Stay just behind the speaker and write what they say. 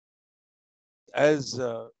as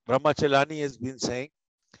Brahmachalani has been saying,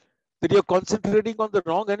 that you're concentrating on the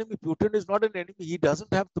wrong enemy. Putin is not an enemy. He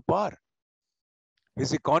doesn't have the power.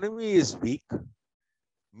 His economy is weak.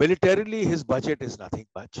 Militarily, his budget is nothing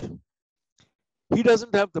much. He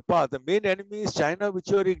doesn't have the power. The main enemy is China, which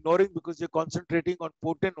you're ignoring because you're concentrating on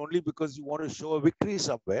Putin only because you want to show a victory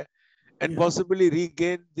somewhere and possibly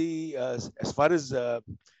regain the, as far as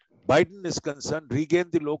Biden is concerned, regain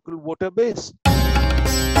the local voter base.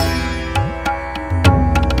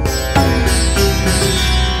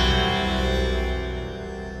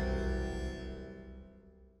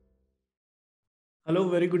 Hello,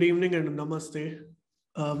 very good evening and namaste.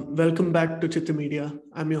 Welcome back to Citti Media.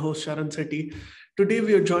 I'm your host Sharan Citti. Today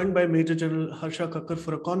we are joined by Major General Harsha Kakar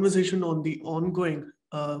for a conversation on the ongoing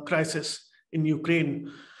crisis in Ukraine.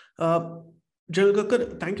 General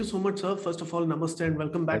Kakar, thank you so much, sir. First of all, namaste and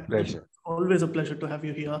welcome back. My pleasure. Always a pleasure to have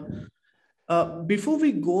you here. Before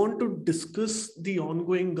we go on to discuss the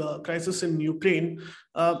ongoing crisis in Ukraine,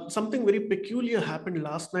 something very peculiar happened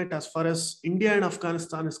last night as far as India and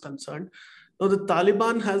Afghanistan is concerned. Now, the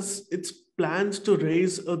Taliban has its plans to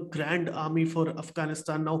raise a grand army for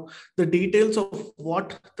Afghanistan. Now, the details of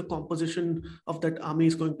what the composition of that army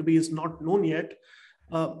is going to be is not known yet.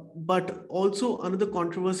 But also another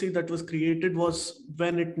controversy that was created was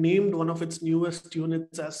when it named one of its newest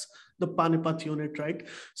units as the Panipat unit, right?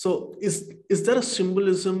 So is there a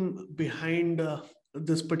symbolism behind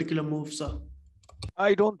this particular move, sir?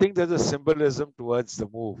 I don't think there's a symbolism towards the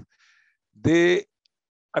move. They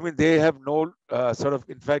have no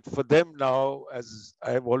in fact, for them now, as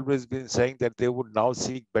I've always been saying, that they would now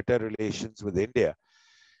seek better relations with India.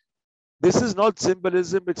 This is not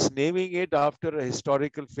symbolism, it's naming it after a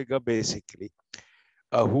historical figure, basically,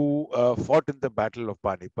 who fought in the Battle of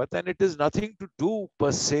Panipat, and it is nothing to do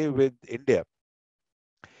per se with India.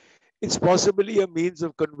 It's possibly a means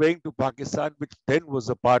of conveying to Pakistan, which then was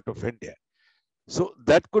a part of India. So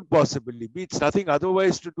that could possibly be. It's nothing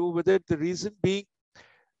otherwise to do with it. The reason being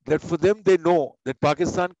that for them, they know that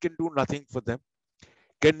Pakistan can do nothing for them,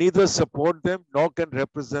 can neither support them nor can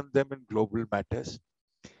represent them in global matters.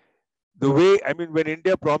 The way, when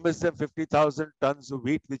India promised them 50,000 tons of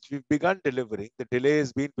wheat, which we've begun delivering, the delay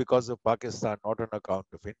has been because of Pakistan, not on account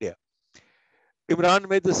of India. Imran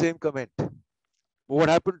made the same comment. What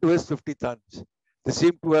happened to his 50 tons? They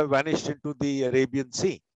seem to have vanished into the Arabian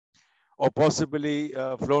Sea, or possibly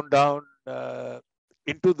flown down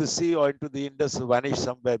into the sea or into the Indus, vanished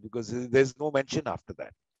somewhere, because there's no mention after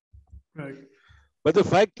that. Right. But the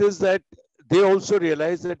fact is that they also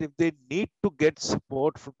realize that if they need to get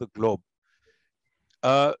support from the globe,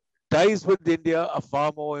 ties with India are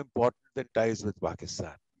far more important than ties with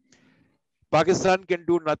Pakistan. Pakistan can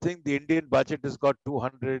do nothing. The Indian budget has got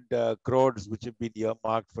 200 crores, which have been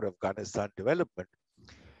earmarked for Afghanistan development.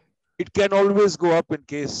 It can always go up in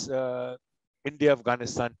case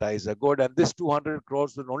India-Afghanistan ties are good. And this 200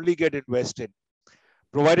 crores will only get invested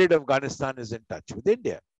provided Afghanistan is in touch with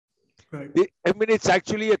India. Right. It's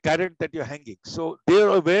actually a carrot that you're hanging. So they're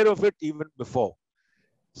aware of it even before.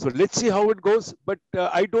 So let's see how it goes. But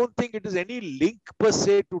I don't think it is any link per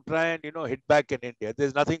se to try and, hit back in India.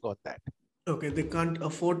 There's nothing on that. Okay, they can't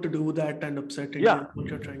afford to do that and upset India, what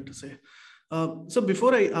you're trying to say. So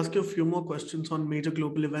before I ask you a few more questions on major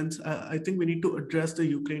global events, I think we need to address the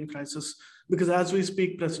Ukraine crisis, because as we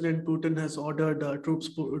speak, President Putin has ordered troops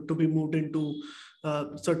to be moved into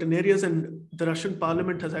certain areas, and the Russian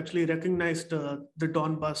parliament has actually recognized the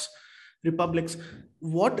Donbass republics.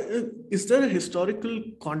 What is there a historical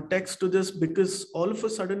context to this? Because all of a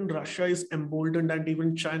sudden Russia is emboldened and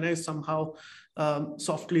even China is somehow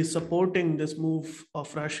softly supporting this move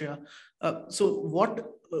of Russia. So what,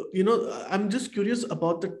 I'm just curious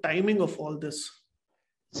about the timing of all this.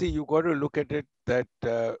 See, you got to look at it that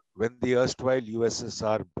when the erstwhile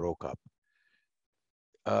USSR broke up,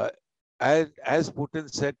 and as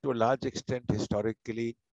Putin said, to a large extent,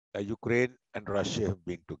 historically, Ukraine and Russia have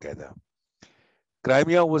been together.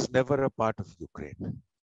 Crimea was never a part of Ukraine.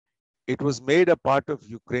 It was made a part of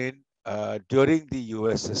Ukraine during the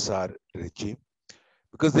USSR regime,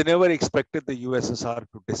 because they never expected the USSR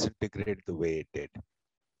to disintegrate the way it did.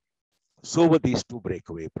 So were these two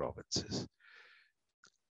breakaway provinces.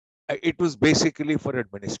 It was basically for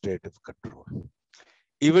administrative control.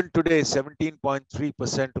 Even today,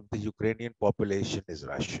 17.3% of the Ukrainian population is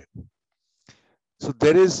Russian. So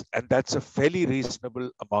there is, and that's a fairly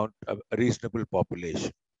reasonable amount, a reasonable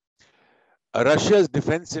population. Russia's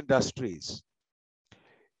defense industries,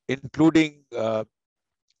 including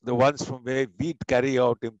the ones from where we carry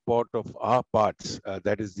out import of our parts,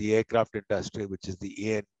 that is the aircraft industry, which is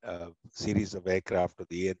the AN series of aircraft, or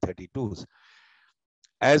the AN-32s.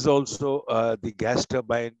 as also the gas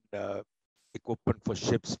turbine equipment for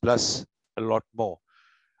ships, plus a lot more,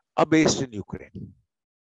 are based in Ukraine.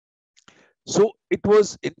 So it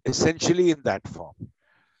was essentially in that form.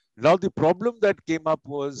 Now, the problem that came up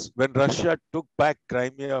was when Russia took back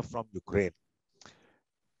Crimea from Ukraine.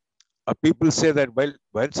 People say that, well,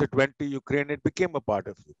 once it went to Ukraine, it became a part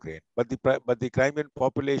of Ukraine. But the Crimean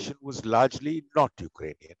population was largely not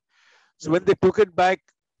Ukrainian. So when they took it back,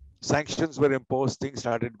 sanctions were imposed, things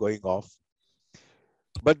started going off.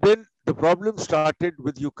 But then the problem started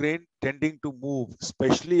with Ukraine tending to move,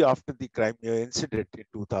 especially after the Crimea incident in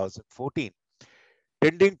 2014,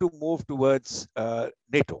 tending to move towards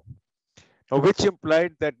NATO, which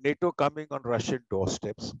implied that NATO coming on Russian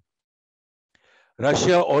doorsteps.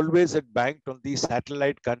 Russia always had banked on these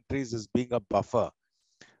satellite countries as being a buffer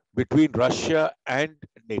between Russia and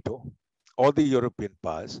NATO or the European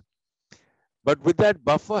powers. But with that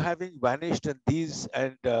buffer having vanished and these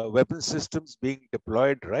weapon systems being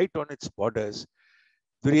deployed right on its borders,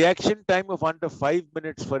 the reaction time of under 5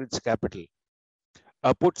 minutes for its capital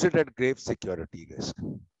puts it at grave security risk.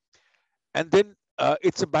 And then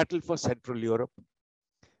it's a battle for Central Europe.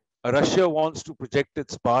 Russia wants to project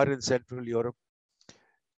its power in Central Europe.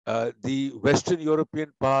 The Western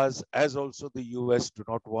European powers, as also the US, do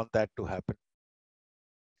not want that to happen.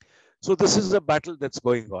 So this is a battle that's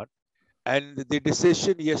going on. And the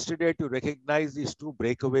decision yesterday to recognize these two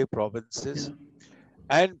breakaway provinces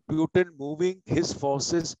and Putin moving his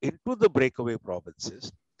forces into the breakaway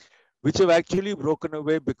provinces, which have actually broken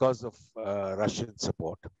away because of Russian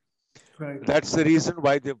support. Right. That's the reason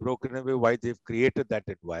why they've broken away, why they've created that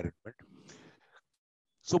environment.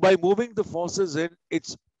 So by moving the forces in,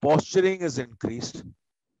 its posturing is increased.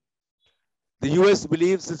 The US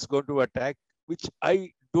believes it's going to attack, which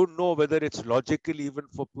I don't know whether it's logical even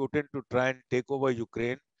for Putin to try and take over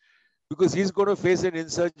Ukraine, because he's going to face an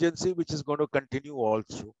insurgency which is going to continue all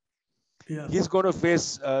through. He's going to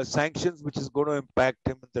face sanctions which is going to impact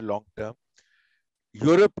him in the long term.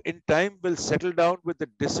 Europe in time will settle down with the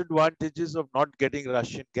disadvantages of not getting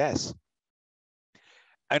Russian gas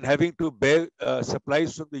and having to bear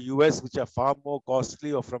supplies from the US, which are far more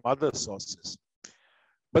costly, or from other sources.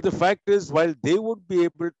 But the fact is, while they would be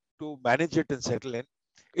able to manage it and settle in,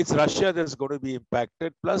 it's Russia that's going to be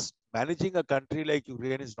impacted. Plus, managing a country like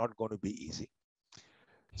Ukraine is not going to be easy.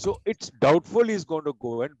 So it's doubtful he's going to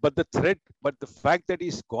go in, but the fact that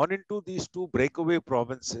he's gone into these two breakaway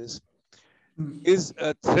provinces is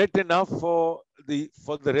a threat enough for the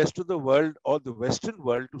rest of the world or the Western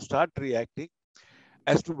world to start reacting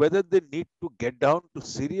as to whether they need to get down to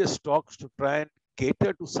serious talks to try and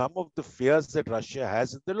cater to some of the fears that Russia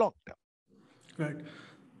has in the long term. Right.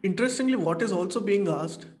 Interestingly, what is also being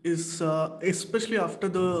asked is, especially after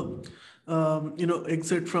the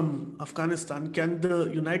exit from Afghanistan, can the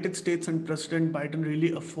United States and President Biden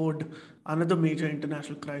really afford another major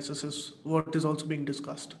international crisis? Is what is also being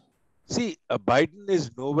discussed. See, Biden is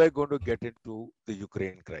nowhere going to get into the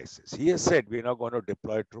Ukraine crisis. He has said we're not going to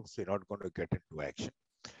deploy troops, we're not going to get into action.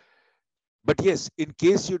 But yes, in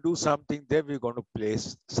case you do something there, we're going to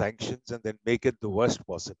place sanctions and then make it the worst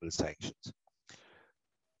possible sanctions.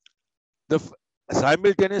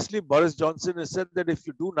 Simultaneously, Boris Johnson has said that if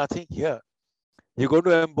you do nothing here, you're going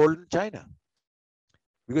to embolden China.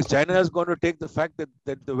 Because China is going to take the fact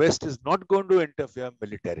that the West is not going to interfere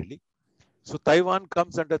militarily. So Taiwan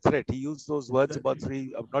comes under threat. He used those words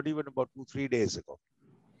not even about 2-3 days ago.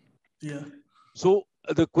 Yeah. So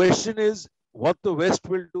the question is, what the West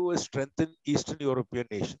will do is strengthen Eastern European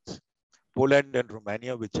nations, Poland and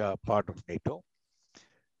Romania, which are part of NATO.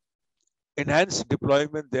 Enhance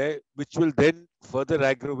deployment there, which will then further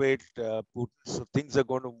aggravate Putin. So things are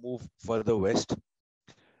going to move further west.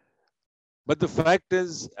 But the fact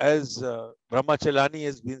is, as Ramachalani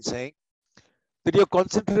has been saying, that you're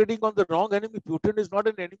concentrating on the wrong enemy. Putin is not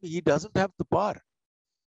an enemy. He doesn't have the power.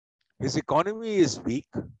 His economy is weak.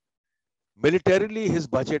 Militarily, his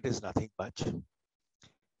budget is nothing much.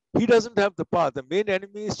 He doesn't have the power. The main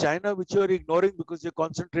enemy is China, which you're ignoring because you're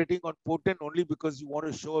concentrating on Putin only because you want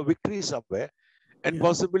to show a victory somewhere and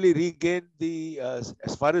possibly regain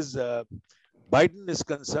as far as Biden is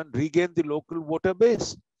concerned, regain the local voter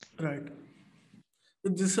base. Right.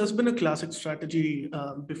 This has been a classic strategy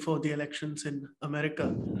before the elections in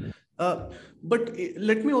America. But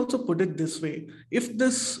let me also put it this way: if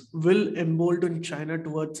this will embolden China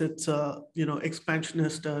towards its,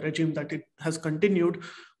 expansionist regime that it has continued,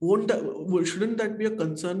 shouldn't that be a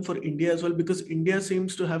concern for India as well? Because India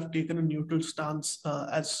seems to have taken a neutral stance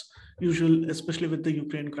as usual, especially with the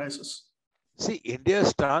Ukraine crisis. See, India's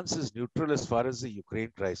stance is neutral as far as the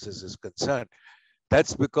Ukraine crisis is concerned.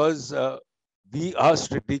 That's because we are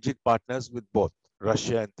strategic partners with both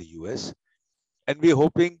Russia and the US, and we're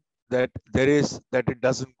hoping that it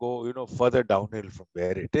doesn't go further downhill from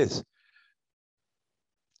where it is.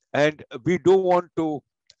 And we don't want to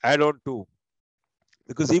add on to,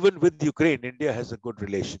 because even with Ukraine, India has a good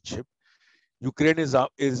relationship. Ukraine is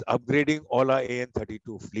upgrading all our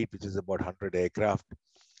AN-32 fleet, which is about 100 aircraft.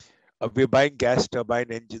 We're buying gas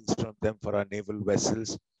turbine engines from them for our naval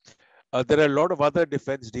vessels. There are a lot of other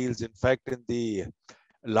defense deals. In fact, in the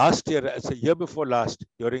last year, as a year before last,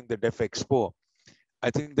 during the DEF Expo, I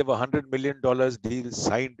think there were $100 million deals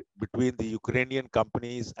signed between the Ukrainian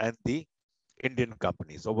companies and the Indian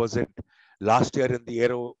companies. Or was it last year in the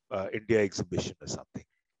Aero India exhibition or something?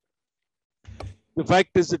 The fact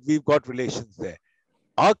is that we've got relations there.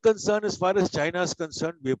 Our concern, as far as China is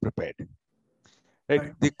concerned, we're prepared.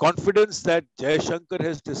 Right? The confidence that Jaishankar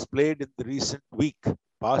has displayed in the recent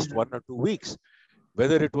past 1 or 2 weeks,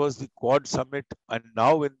 whether it was the Quad Summit and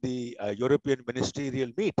now in the European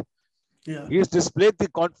Ministerial Meet, he has displayed the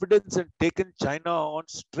confidence and taken China on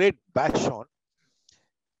straight bash on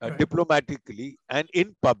diplomatically and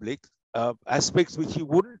in public, aspects which he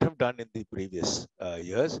wouldn't have done in the previous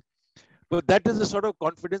years. But that is the sort of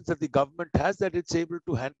confidence that the government has, that it's able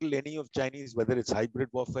to handle any of Chinese, whether it's hybrid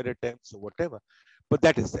warfare attempts or whatever. But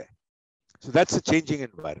that is there. So that's a changing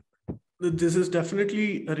environment. This is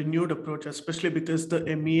definitely a renewed approach, especially because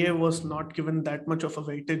the MEA was not given that much of a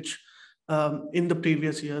weightage in the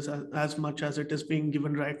previous years as much as it is being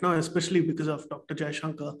given right now, especially because of Dr.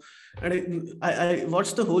 Jaishankar. And I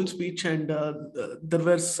watched the whole speech, and there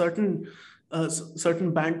were certain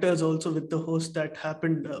banters also with the host that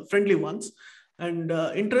happened, friendly ones. And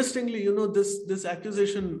interestingly, this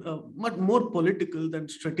accusation, much more political than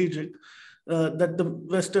strategic, that the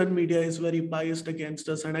Western media is very biased against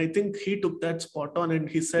us. And I think he took that spot on, and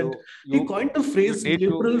he said, he coined the phrase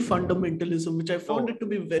liberal fundamentalism, which I found it to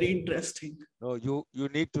be very interesting. No, you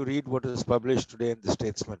need to read what is published today in the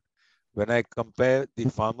Statesman. When I compare the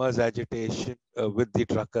farmers' agitation with the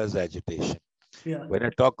truckers' agitation, when I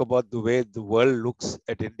talk about the way the world looks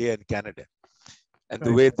at India and Canada, and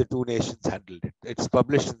the way the two nations handled it, it's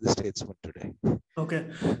published in the Statesman today. Okay.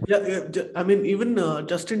 Yeah. I mean, even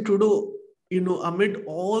Justin Trudeau, amid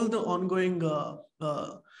all the ongoing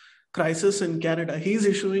crisis in Canada, he's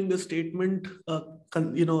issuing a statement,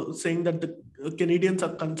 saying that the Canadians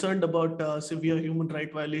are concerned about severe human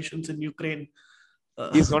rights violations in Ukraine.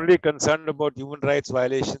 He's only concerned about human rights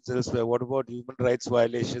violations elsewhere. What about human rights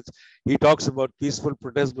violations? He talks about peaceful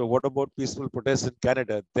protests, but what about peaceful protests in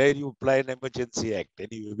Canada? There you apply an emergency act.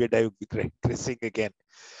 Anyway, we're digressing again.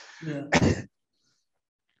 Yeah.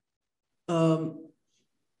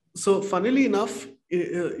 So funnily enough,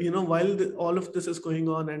 while all of this is going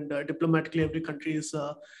on, and diplomatically every country is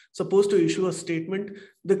supposed to issue a statement,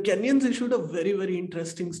 the Kenyans issued a very, very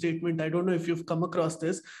interesting statement. I don't know if you've come across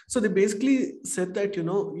this. So they basically said that,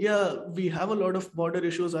 we have a lot of border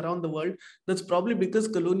issues around the world. That's probably because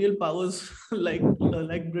colonial powers like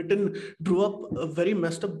Britain drew up very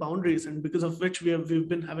messed up boundaries, and because of which we've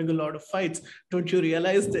been having a lot of fights. Don't you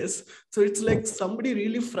realize this? So it's like somebody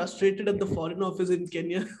really frustrated at the Foreign Office in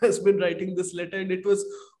Kenya has been writing this letter, and it was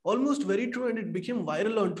almost very true, and it became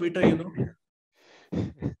viral on Twitter,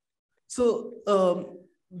 So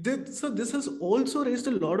this has also raised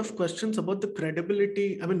a lot of questions about the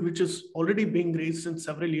credibility, which is already being raised in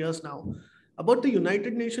several years now, about the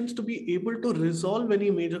United Nations to be able to resolve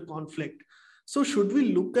any major conflict. So should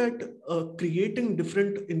we look at creating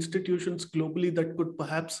different institutions globally that could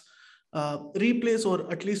perhaps replace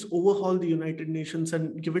or at least overhaul the United Nations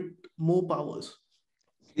and give it more powers?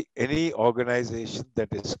 Any organization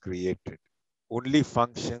that is created only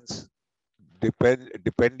functions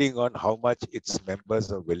depending on how much its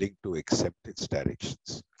members are willing to accept its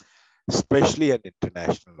directions, especially an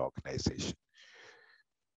international organization.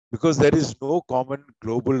 Because there is no common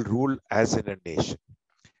global rule as in a nation.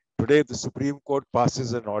 Today, if the Supreme Court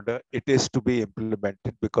passes an order, it is to be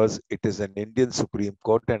implemented because it is an Indian Supreme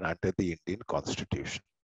Court and under the Indian Constitution.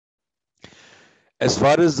 As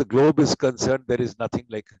far as the globe is concerned, there is nothing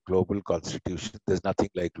like a global constitution. There's nothing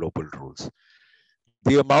like global rules.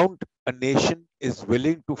 The amount a nation is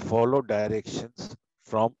willing to follow directions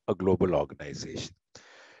from a global organization.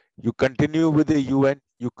 You continue with the UN,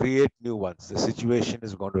 you create new ones. The situation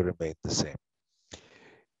is going to remain the same.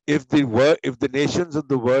 If the nations of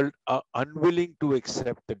the world are unwilling to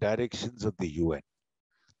accept the directions of the UN,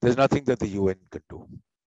 there's nothing that the UN can do.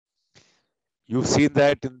 You've seen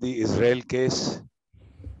that in the Israel case.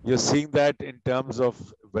 You're seeing that in terms of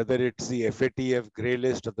whether it's the FATF grey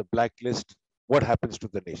list or the black list. What happens to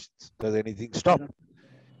the nations? Does anything stop?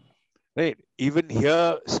 right? Even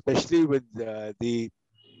here, especially with the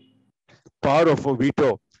power of a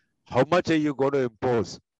veto, how much are you going to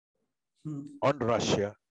impose on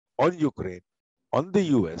Russia, on Ukraine, on the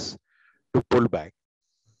US to pull back?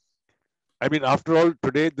 I mean, after all,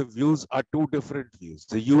 today the views are two different views.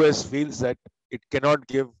 The US feels that it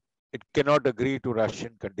cannot agree to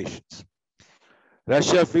Russian conditions.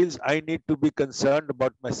 Russia feels I need to be concerned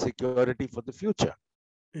about my security for the future.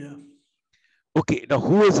 Yeah. Okay, now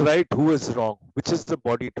who is right, who is wrong? Which is the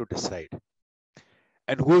body to decide?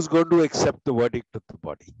 And who's going to accept the verdict of the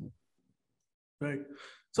body? Right.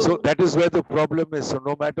 So So that is where the problem is. So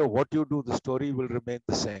no matter what you do, the story will remain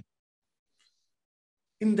the same.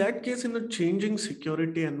 in that case, in a changing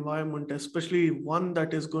security environment, especially one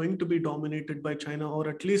that is going to be dominated by China, or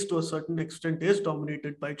at least to a certain extent is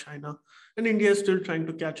dominated by China, and India is still trying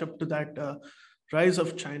to catch up to that rise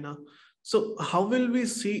of China. So, how will we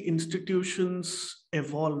see institutions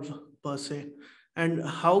evolve per se? And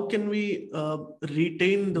how can we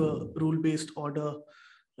retain the rule based order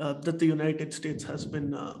that the United States has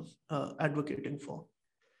been advocating for?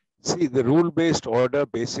 See, the rule-based order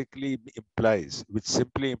basically implies, which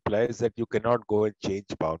simply implies that you cannot go and change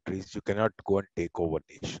boundaries, you cannot go and take over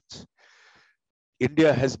nations.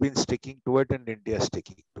 India has been sticking to it and India is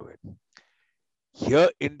sticking to it. Here,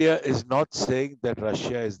 India is not saying that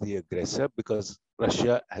Russia is the aggressor because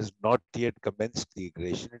Russia has not yet commenced the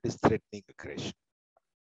aggression, it is threatening aggression.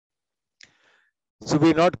 So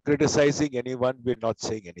we're not criticizing anyone, we're not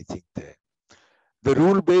saying anything there. The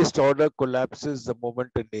rule-based order collapses the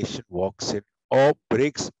moment a nation walks in or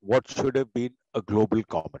breaks what should have been a global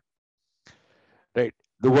common. Right?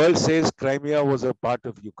 The world says Crimea was a part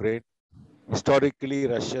of Ukraine. Historically,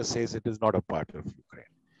 Russia says it is not a part of Ukraine.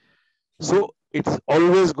 So it's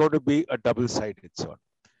always going to be a double-sided sword.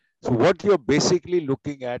 So what you're basically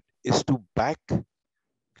looking at is to back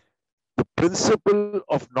the principle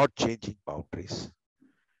of not changing boundaries,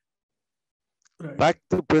 Right. back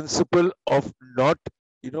the principle of not,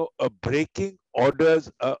 breaking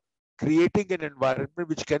orders, creating an environment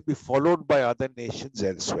which can be followed by other nations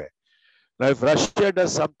elsewhere. Now, if Russia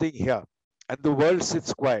does something here and the world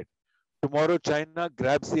sits quiet, tomorrow China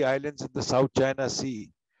grabs the islands in the South China Sea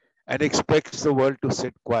and expects the world to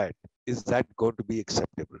sit quiet. Is that going to be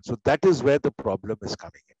acceptable? So that is where the problem is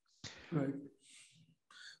coming in. Right.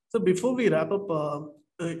 So before we wrap up,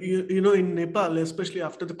 in Nepal, especially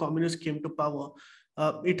after the communists came to power,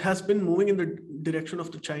 it has been moving in the direction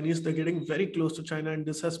of the Chinese. They're getting very close to China, and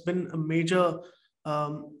this has been a major,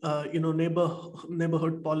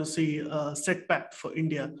 neighborhood policy setback for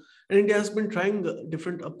India. And India has been trying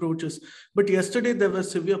different approaches. But yesterday there were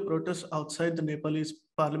severe protests outside the Nepalese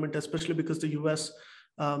parliament, especially because the U.S.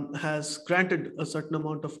 Has granted a certain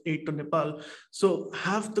amount of aid to Nepal. So,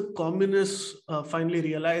 have the communists finally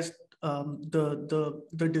realized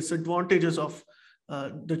the disadvantages of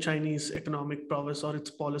the Chinese economic prowess or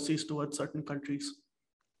its policies towards certain countries?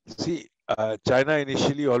 See, China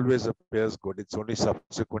initially always appears good. It's only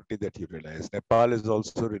subsequently that you realize. Nepal has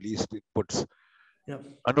also released inputs, Yeah.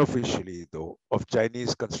 unofficially though, of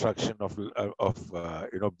Chinese construction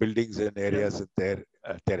of buildings and areas in their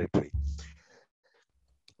territory.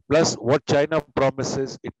 Plus, what China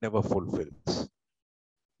promises, it never fulfills.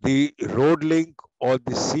 The road link or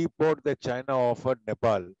the seaport that China offered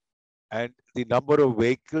Nepal and the number of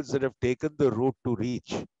vehicles that have taken the route to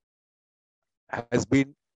reach has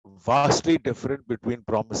been vastly different between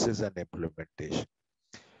promises and implementation.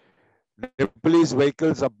 Nepalese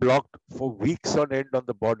vehicles are blocked for weeks on end on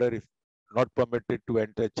the border if not permitted to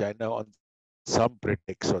enter China on some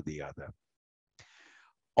pretext or the other.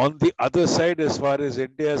 On the other side, as far as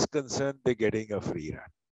India is concerned, they're getting a free run.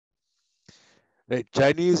 Right?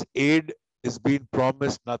 Chinese aid is being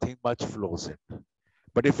promised, nothing much flows in.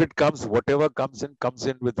 But if it comes, whatever comes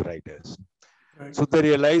in with riders. Right. So the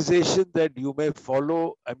realization that you may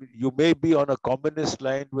follow, you may be on a communist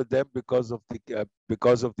line with them because of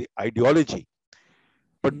the ideology,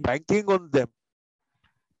 but banking on them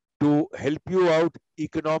to help you out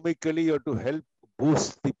economically or to help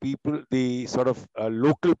boost the people, the sort of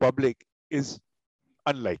local public is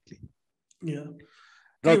unlikely. Yeah.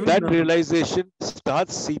 Now Even that realization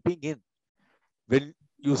starts seeping in when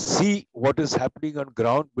you see what is happening on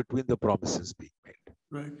ground between the promises being made.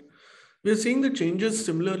 right. We're seeing the changes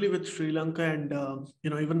similarly with Sri Lanka and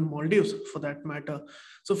even Maldives for that matter.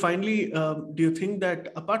 So finally, do you think that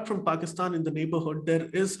apart from Pakistan in the neighborhood, there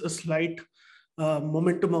is a slight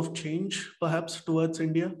momentum of change perhaps towards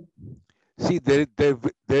India? See, there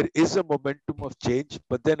is a momentum of change,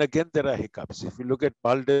 but then again, there are hiccups. If you look at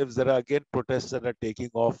Maldives, there are again protests that are taking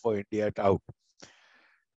off for India out.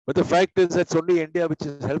 But the fact is that's only India which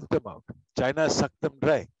has helped them out. China has sucked them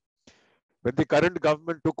dry. When the current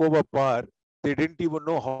government took over power, they didn't even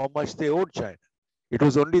know how much they owed China. It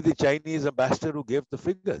was only the Chinese ambassador who gave the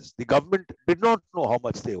figures. The government did not know how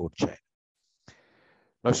much they owed China.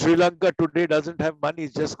 Now, Sri Lanka today doesn't have money.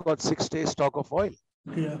 It's just got 6 days stock of oil.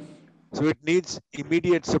 Yeah. So it needs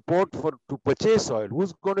immediate support to purchase oil.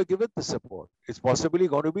 Who's going to give it the support? It's possibly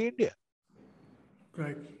going to be India.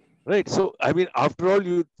 Right. Right. So, I mean, after all,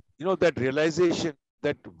 you know, that realization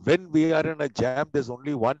that when we are in a jam, there's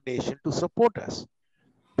only one nation to support us.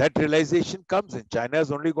 That realization comes in. China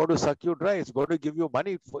is only going to suck you dry. It's going to give you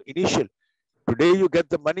money for initial. Today, you get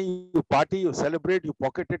the money, you party, you celebrate, you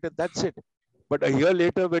pocket it, and that's it. But a year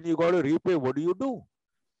later, when you got to repay, what do?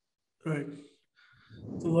 Right.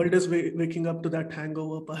 The world is waking up to that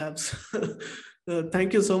hangover, perhaps.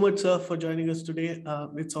 Thank you so much, sir, for joining us today.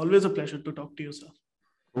 It's always a pleasure to talk to you, sir.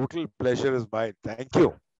 Total pleasure is mine. Thank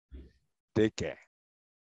you. Take care.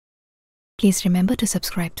 Please remember to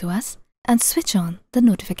subscribe to us and switch on the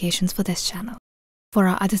notifications for this channel. For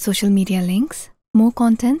our other social media links, more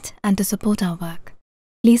content, and to support our work,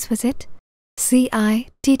 please visit citti.net.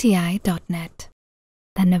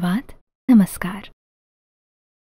 Dhanyavad. Namaskar.